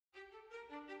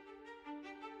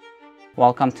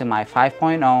Welcome to my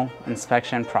 5.0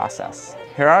 inspection process.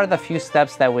 Here are the few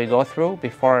steps that we go through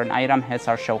before an item hits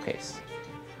our showcase.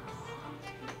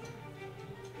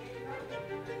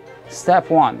 Step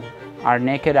 1, our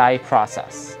naked eye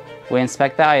process. We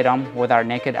inspect the item with our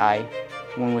naked eye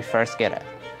when we first get it.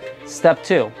 Step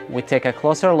 2, we take a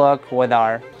closer look with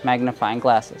our magnifying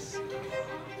glasses.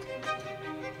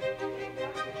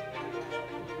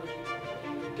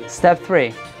 Step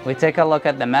 3, we take a look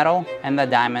at the metal and the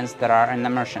diamonds that are in the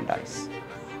merchandise.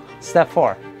 Step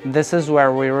 4, this is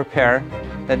where we repair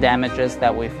the damages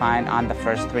that we find on the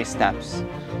first 3 steps.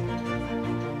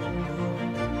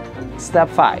 Step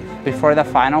 5, before the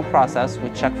final process, we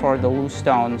check for the loose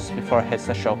stones before it hits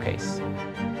the showcase.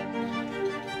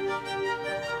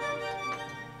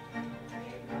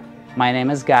 My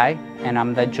name is Guy, and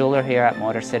I'm the jeweler here at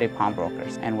Motor City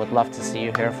Pawnbrokers, and would love to see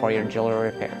you here for your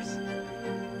jewelry repairs.